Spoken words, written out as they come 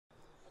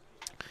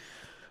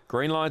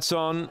Green lights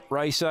on,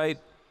 race 8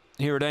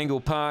 here at Angle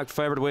Park.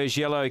 Favourite wears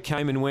yellow,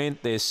 came and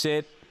went. They're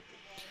set.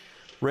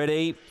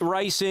 Ready,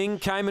 racing,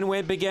 came and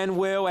went, began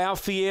well.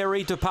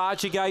 Alfieri,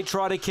 Departure Gate,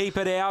 try to keep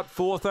it out.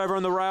 Fourth over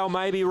on the rail,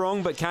 maybe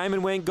wrong, but came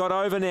and went, got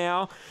over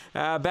now.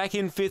 Back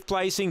in fifth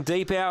placing,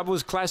 deep out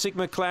was Classic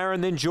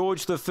McLaren, then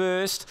George the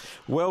First.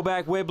 Well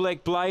back,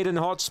 Weblek Blade and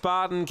Hot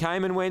Spartan.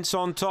 Came and went's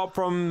on top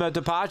from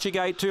Departure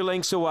Gate, 2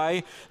 lengths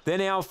away. Then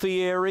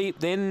Alfieri,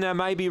 then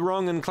maybe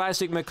wrong and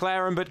Classic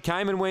McLaren, but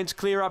came and went's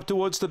clear up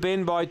towards the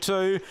bend by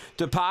 2.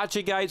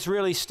 Departure Gate's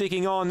really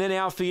sticking on. Then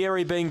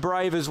Alfieri being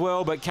brave as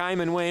well, but came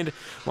and went.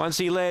 Once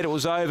he led, it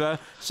was over.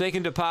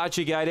 Second,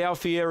 Departure Gate,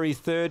 Alfieri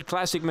third.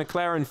 Classic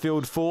McLaren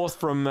filled fourth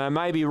from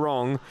maybe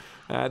wrong.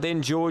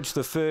 Then George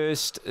the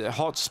First,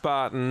 Hot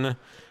Spartan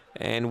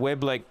and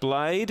Weblek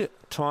Blade.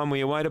 Time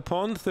we await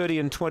upon, 30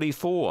 and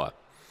 24.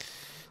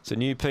 It's a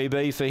new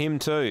PB for him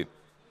too.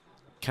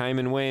 Came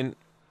and went.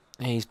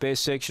 His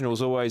best sectional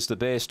is always the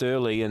best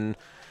early, and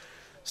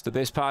it's the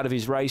best part of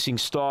his racing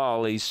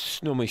style. He's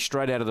normally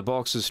straight out of the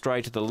boxes,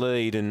 straight to the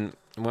lead, and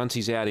once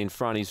he's out in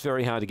front, he's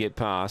very hard to get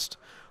past.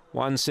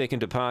 1 second,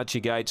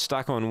 Departure Gate,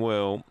 stuck on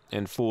well,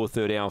 and 4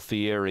 third,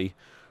 Alfieri.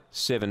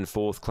 7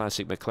 fourth,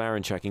 Classic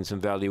McLaren, chucking some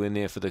value in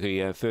there for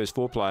the first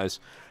 4 players.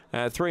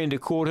 3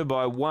 1/4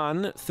 by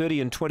 1,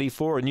 30 and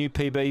 24, a new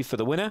PB for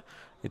the winner.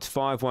 It's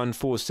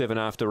 5-1-4-7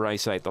 after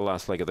race 8, the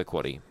last leg of the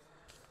quaddie.